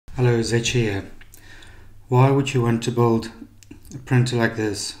Hello, Zech here. Why would you want to build a printer like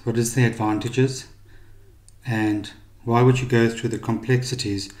this? What is the advantages? And why would you go through the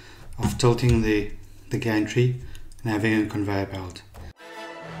complexities of tilting the gantry and having a conveyor belt?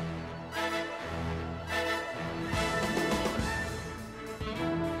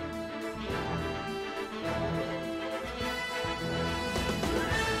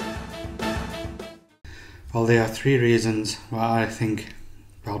 Well, there are three reasons why I think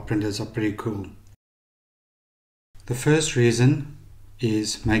belt printers are pretty cool. The first reason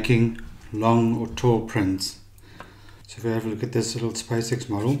is making long or tall prints. So if we have a look at this little SpaceX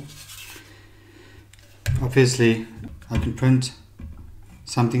model, obviously I can print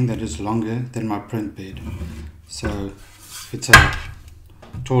something that is longer than my print bed. So if it's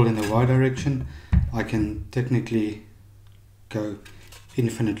tall in the Y direction, I can technically go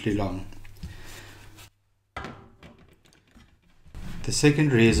infinitely long. The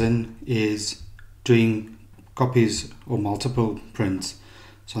second reason is doing copies or multiple prints.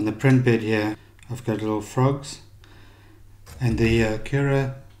 So on the print bed here, I've got little frogs, and the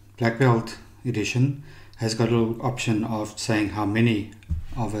Cura Black Belt edition has got a little option of saying how many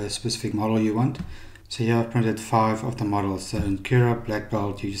of a specific model you want. So here I've printed 5 of the models. So in Cura Black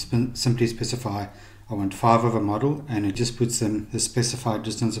Belt, you just simply specify I want 5 of a model, and it just puts them the specified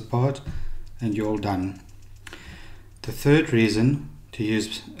distance apart, and you're all done. The third reason to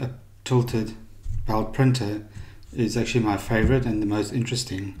use a tilted belt printer is actually my favorite and the most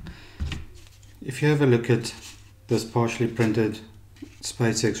interesting. If you have a look at this partially printed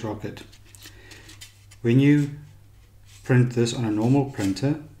SpaceX rocket, when you print this on a normal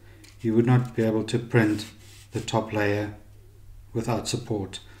printer, you would not be able to print the top layer without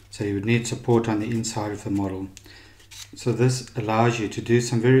support. So you would need support on the inside of the model. So this allows you to do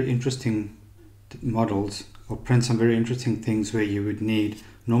some very interesting models or print some very interesting things where you would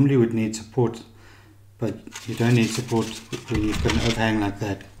normally would need support, but you don't need support when you've got an overhang like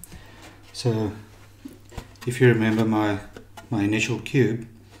that. So if you remember my initial cube,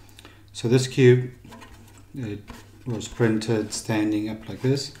 so this cube, it was printed standing up like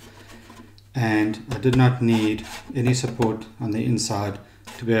this, and I did not need any support on the inside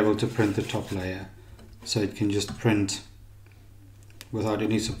to be able to print the top layer. So it can just print without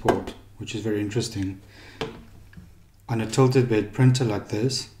any support, which is very interesting. On a tilted bed printer like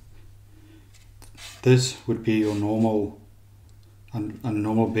this would be your normal, on a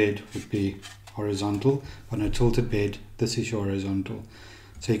normal bed would be horizontal. On a tilted bed, this is your horizontal.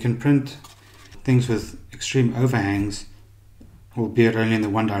 So you can print things with extreme overhangs, albeit only in the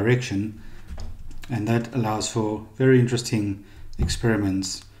one direction, and that allows for very interesting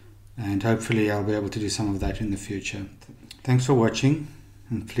experiments, and hopefully I'll be able to do some of that in the future. Thanks for watching,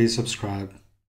 and please subscribe.